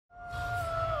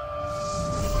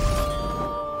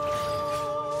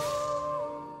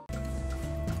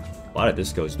A lot of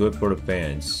discos. Do it for the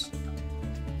fans.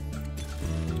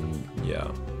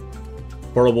 Yeah.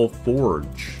 Portable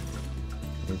Forge.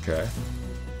 Okay.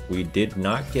 We did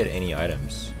not get any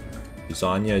items.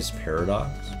 Zanya's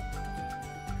Paradox.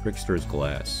 Trickster's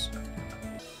Glass.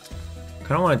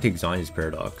 Kind of want to take Zanya's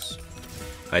Paradox.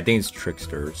 I think it's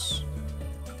Trickster's.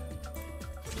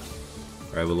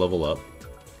 Alright, we'll level up.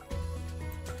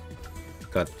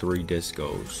 Got 3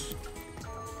 discos.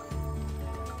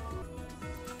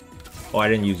 Oh, I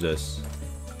didn't use this.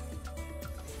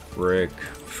 Frick.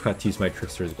 Forgot to use my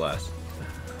Trickster's Glass.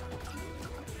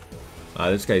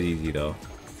 This guy's easy though.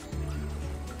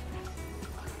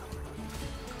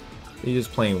 He's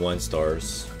just playing 1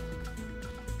 stars.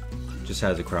 Just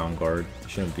has a Crown Guard.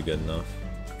 Shouldn't be good enough.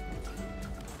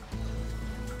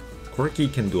 Quirky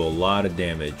can do a lot of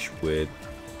damage with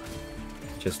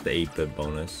just the 8-bit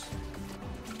bonus.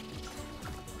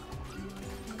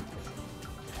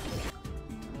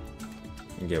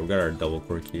 Okay, we got our double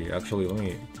Quirky. Actually, let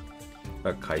me...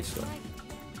 got Kaisa.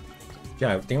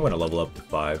 Yeah, I think I'm gonna level up to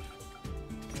 5.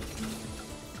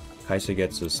 Kaisa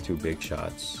gets us 2 big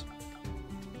shots.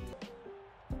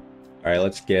 Alright,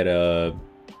 let's get the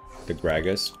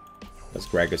Gragas. That's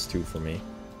Gragas 2 for me.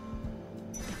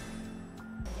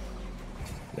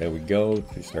 There we go.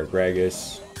 3-star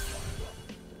Gragas.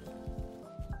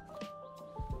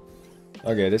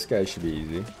 Okay, this guy should be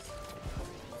easy.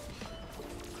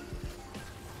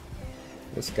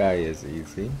 This guy is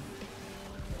easy.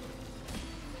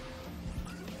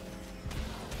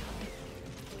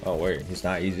 Oh wait, he's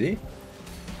not easy?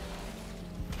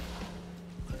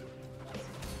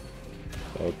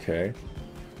 Okay.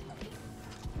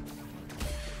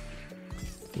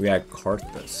 We had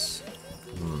Karthus.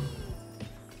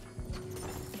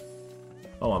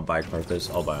 I want to buy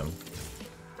Karthus, I'll buy him.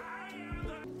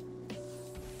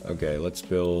 Okay, let's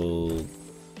build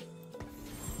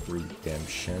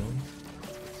Redemption.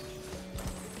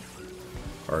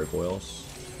 Gargoyles.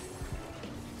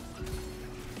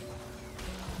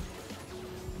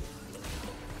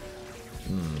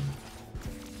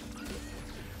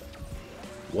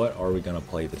 What are we gonna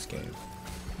play this game?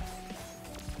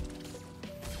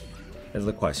 Is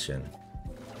the question.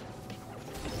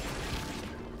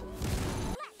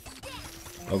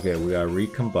 Okay, we got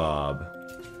Recombab.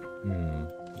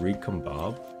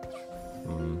 Recombab?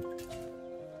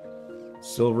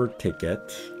 Silver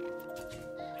Ticket.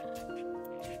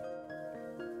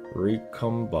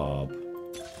 Recombab.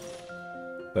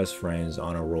 Best friends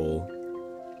on a roll.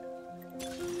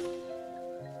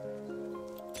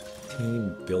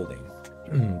 Team building.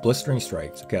 Blistering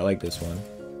Strikes. Okay, I like this one.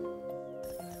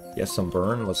 Yes, some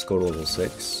burn. Let's go to level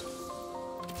 6.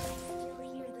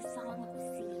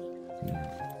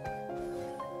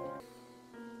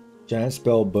 Giant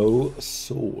Spell Bow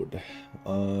Sword.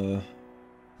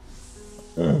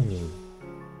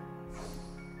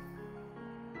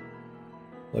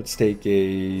 Let's take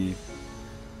a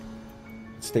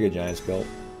Giant Spell.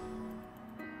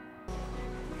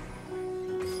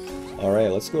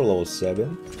 Alright, let's go to level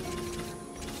 7.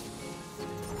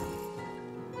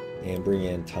 And bring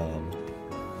in Tom.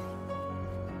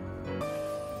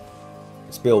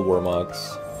 Let's build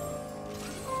Wormox.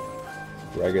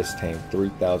 Gragas tank,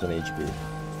 3000 HP.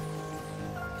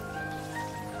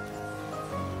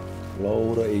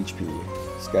 Load of HP.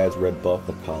 This guy's red buff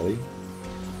with Kali.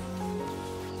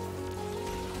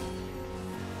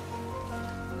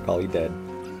 Kali dead.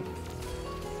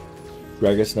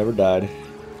 Gragas never died.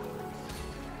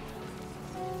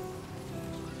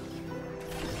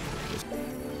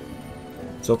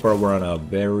 So far, we're on a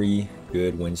very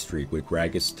good win streak with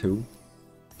Gragas 2.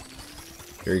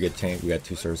 Very good tank. We got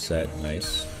 2 stars set.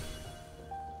 Nice.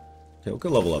 Okay, we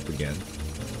could level up again.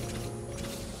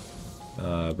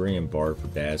 Bring in Bard for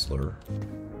Dazzler,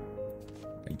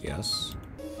 I guess.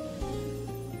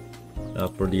 Now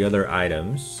for the other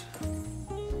items,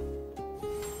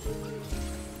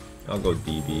 I'll go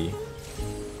DB.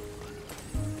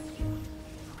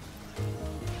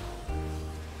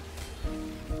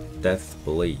 Death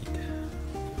Blade.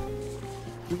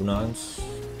 Lunans.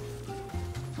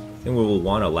 I think we will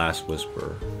want a Last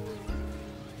Whisper.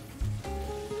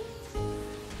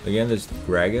 Again, this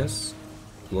Gragas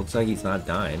looks like he's not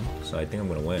dying, so I think I'm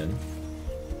gonna win.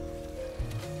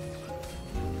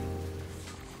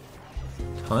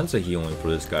 Tons of healing for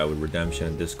this guy with Redemption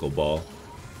and Disco Ball.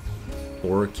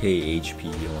 4k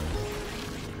HP healing.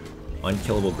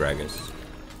 Unkillable Gragas.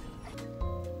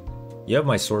 Yeah,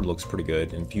 my sword looks pretty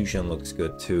good. Infusion looks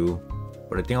good too.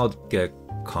 But I think I'll get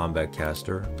Combat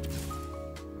Caster.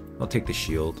 I'll take the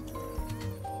shield.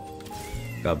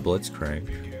 Got Blitzcrank.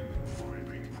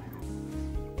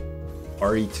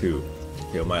 RE2.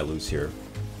 Okay, we might lose here.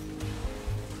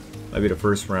 Might be the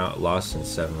first round lost in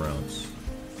 7 rounds.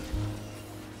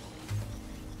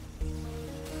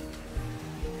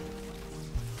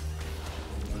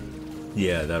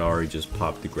 Yeah, that already just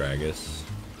popped the Gragas.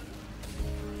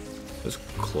 It was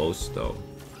close though.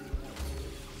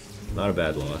 Not a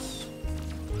bad loss.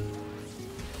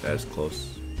 That is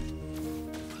close.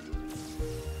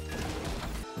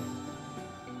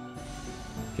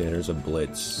 Okay, there's a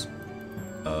blitz.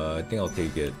 I think I'll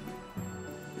take it.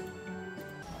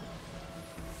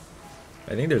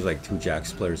 I think there's like 2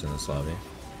 Jax players in this lobby.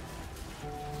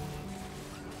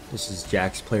 This is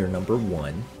Jax player number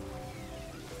 1.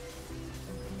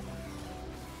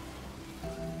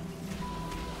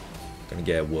 Gonna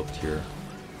get whooped here.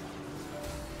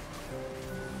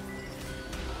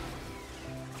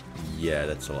 Yeah,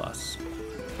 that's a loss.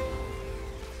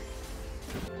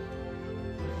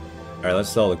 Alright, let's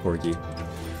sell the Corki.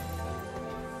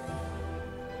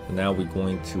 So now we're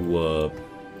going to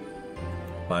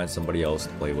find somebody else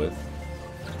to play with.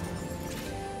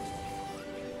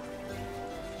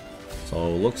 So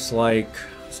looks like,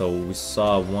 so we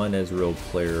saw one Ezreal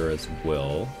player as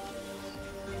well.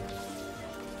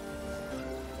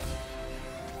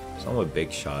 Some with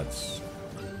big shots.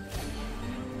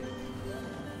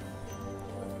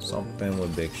 Something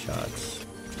with big shots.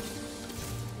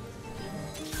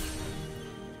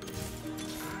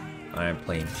 I am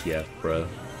playing TF, bro.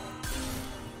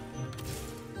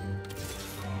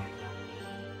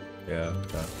 Yeah,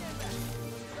 okay.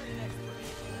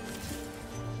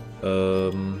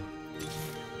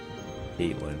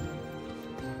 CAITLYN.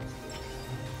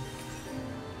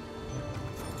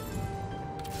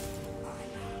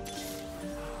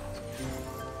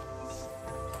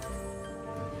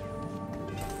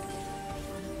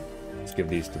 Let's give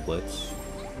these to Blitz.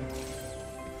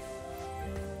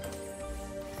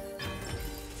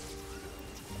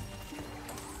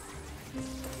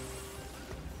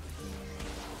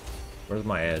 Where's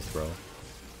my ass, bro?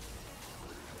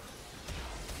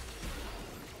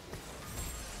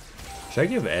 Should I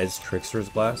give Ez Trickster's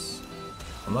Glass?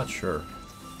 I'm not sure.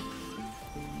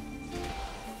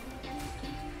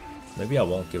 Maybe I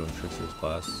won't give him Trickster's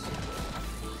Glass.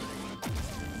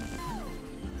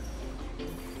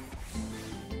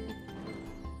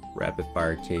 Rapid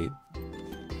Fire Kate.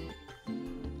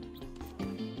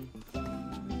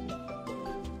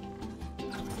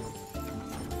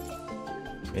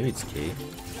 Maybe it's Kate.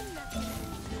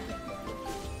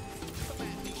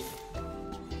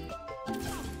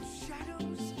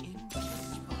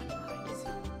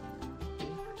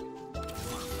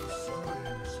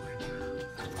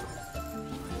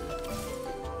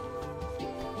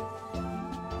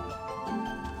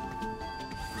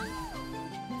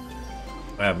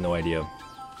 I have no idea.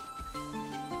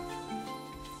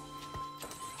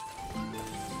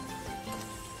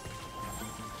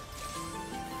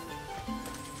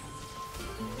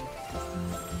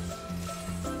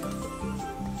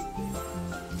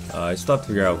 I still have to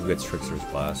figure out who gets Trickster's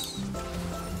Glass.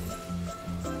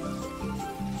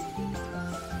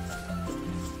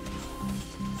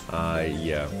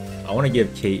 Yeah. I want to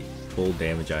give Kate full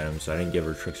damage items, so I didn't give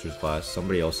her Trickster's Glass.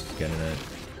 Somebody else is getting it.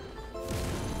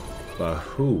 But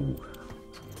who?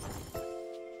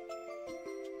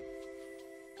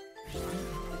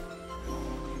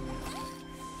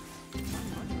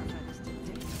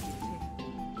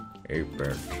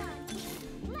 Airberg.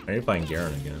 I need to find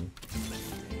Garen again.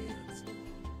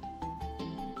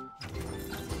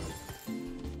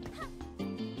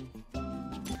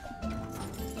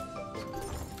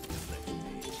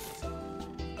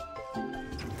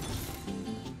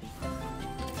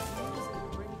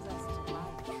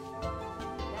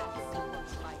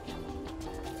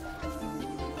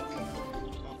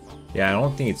 Yeah, I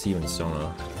don't think it's even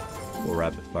Sona or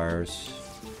Rapid Fires.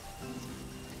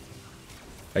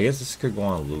 I guess this could go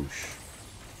on Lush.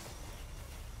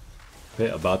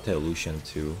 Bit about to Lucian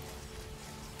too.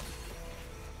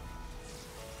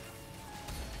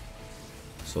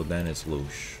 So then it's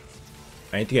Lush.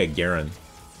 I need to get Garen.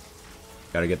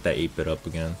 Gotta get that 8-bit up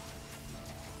again.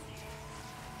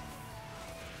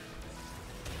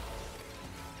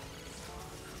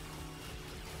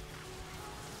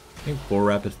 I think 4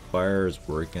 Rapid Fire is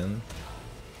working.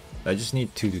 I just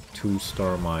need to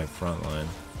 2-star my front line.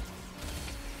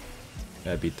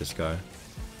 Gotta beat this guy.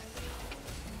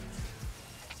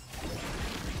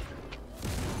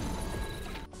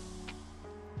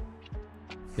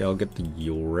 Yeah, I'll get the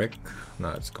Yorick.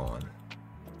 Nah, it's gone.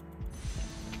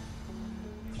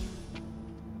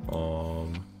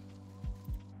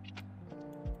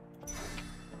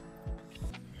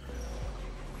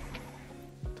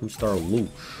 Two-star Lush.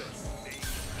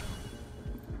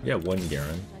 Yeah, one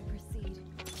Garen.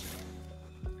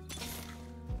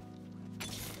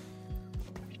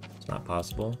 It's not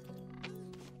possible.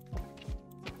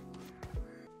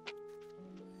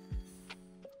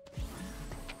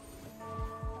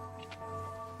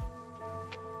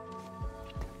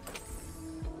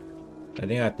 I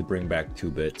think I have to bring back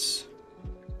 2 bits.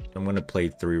 I'm gonna play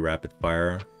 3 rapid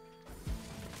fire.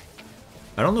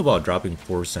 I don't know about dropping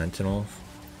 4 sentinel.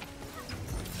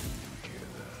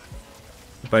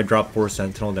 If I drop 4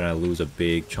 sentinel, then I lose a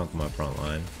big chunk of my front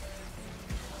line.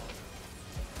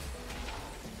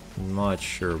 I'm not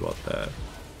sure about that.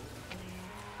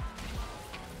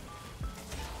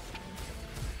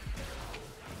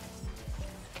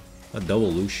 A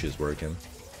double Lucio is working.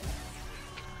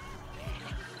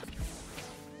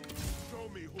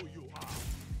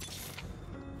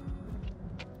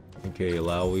 Okay,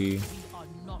 Lowy.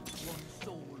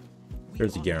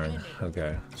 There's a Garen.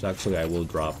 Okay, so actually I will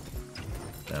drop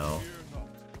now.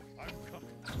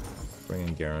 Bring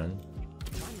in Garen.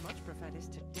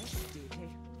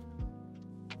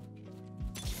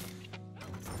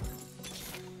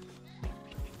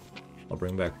 I'll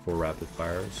bring back 4 rapid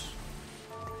fires.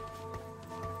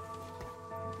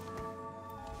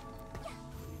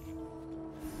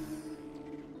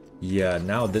 Yeah,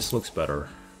 now this looks better.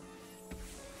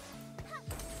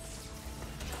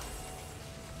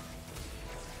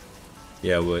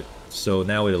 Yeah, so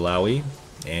now with Lowy,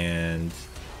 and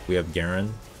we have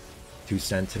Garen, 2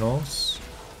 sentinels.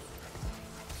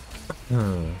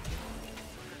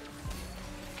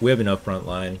 We have enough front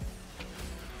line.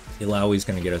 Lowy's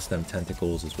gonna get us them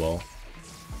tentacles as well.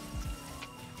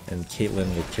 And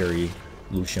CAITLYN will carry,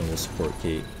 Lucian will support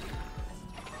Kate.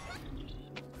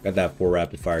 Got that 4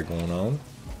 rapid fire going on.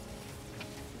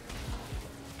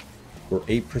 We're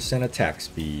 8% attack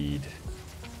speed.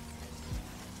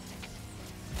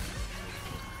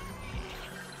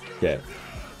 Okay.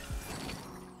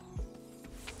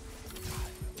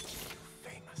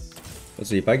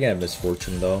 Let's see if I get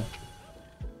misfortune though.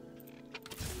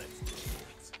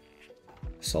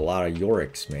 It's a lot of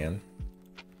Yoriks, man.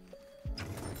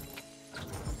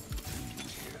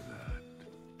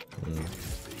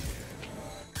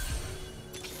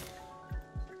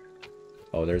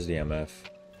 Oh, there's the MF.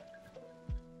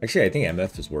 Actually, I think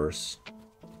MF is worse.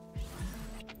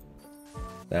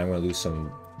 Then I'm gonna lose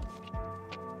some.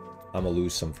 I'm gonna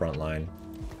lose some front line.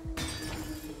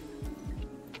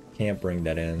 Can't bring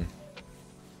that in.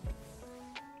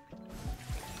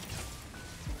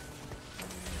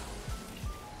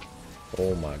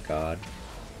 Oh my god.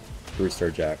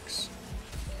 3-star Jax.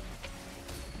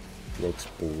 Looks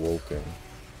broken.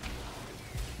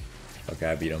 Okay,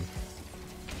 I beat him.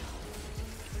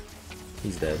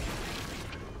 He's dead.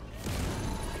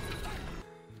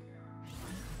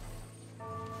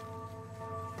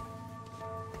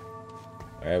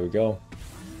 There we go.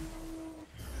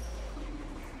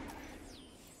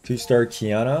 2-star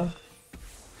Kiana.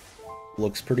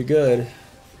 Looks pretty good.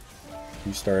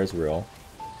 2-star is real.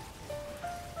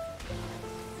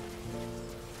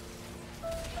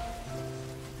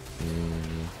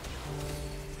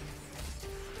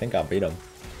 I think I beat him.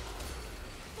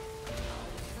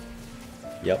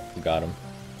 Yep, we got him.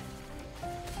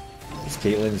 This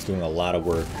CAITLYN is doing a lot of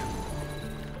work.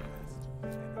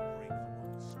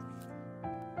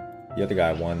 The other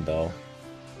guy won though.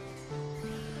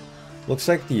 Looks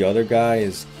like the other guy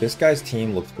is... This guy's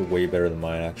team looks way better than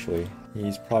mine actually.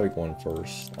 He's probably going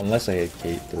first. Unless I hit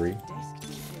Kate 3.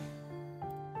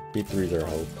 Kate 3's our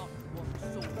hope.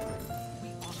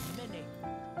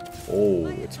 Oh,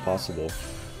 it's possible.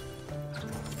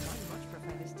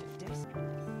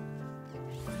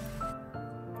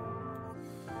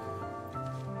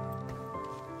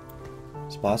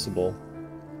 It's possible.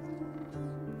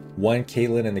 1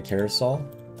 CAITLYN in the carousel,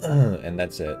 and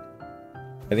that's it.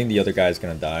 I think the other guy is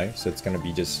gonna die, so it's gonna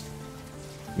be just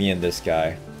me and this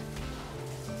guy.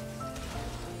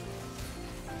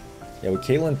 Yeah, with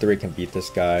CAITLYN 3 can beat this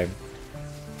guy.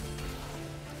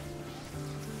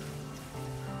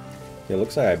 Okay, it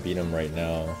looks like I beat him right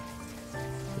now.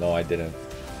 No, I didn't.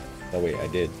 No, wait, I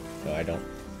did. No, I don't.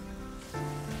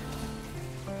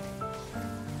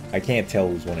 I can't tell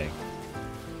who's winning.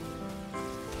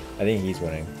 I think he's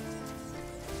winning.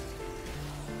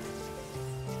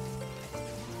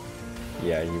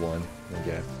 Yeah, he won.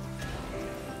 Okay.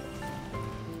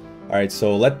 Alright,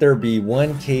 so let there be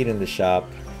 1 Kate in the shop.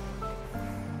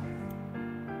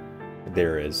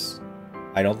 There is.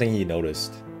 I don't think he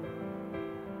noticed.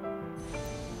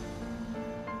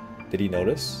 Did he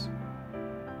notice?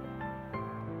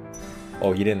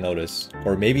 Oh, he didn't notice.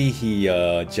 Or maybe he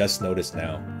just noticed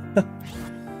now.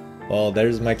 Well,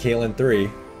 there's my CAITLYN 3.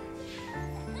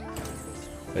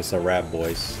 It's a wrap,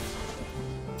 boys.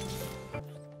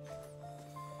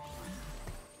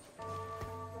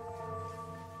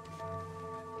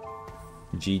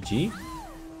 GG.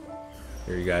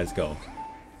 Here you guys go.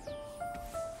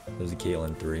 There's a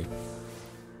CAITLYN 3.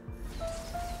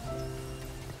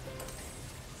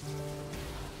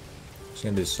 She's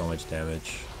gonna do so much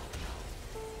damage.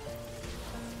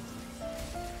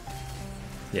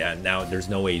 Yeah, now there's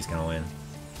no way he's gonna win.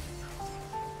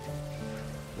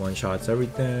 One shots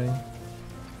everything.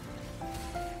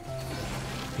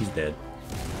 He's dead.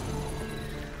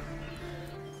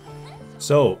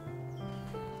 So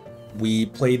we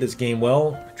played this game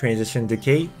well, transitioned to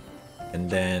Kate, and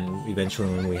then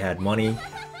eventually when we had money,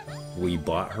 we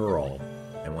bought her all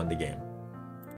and won the game.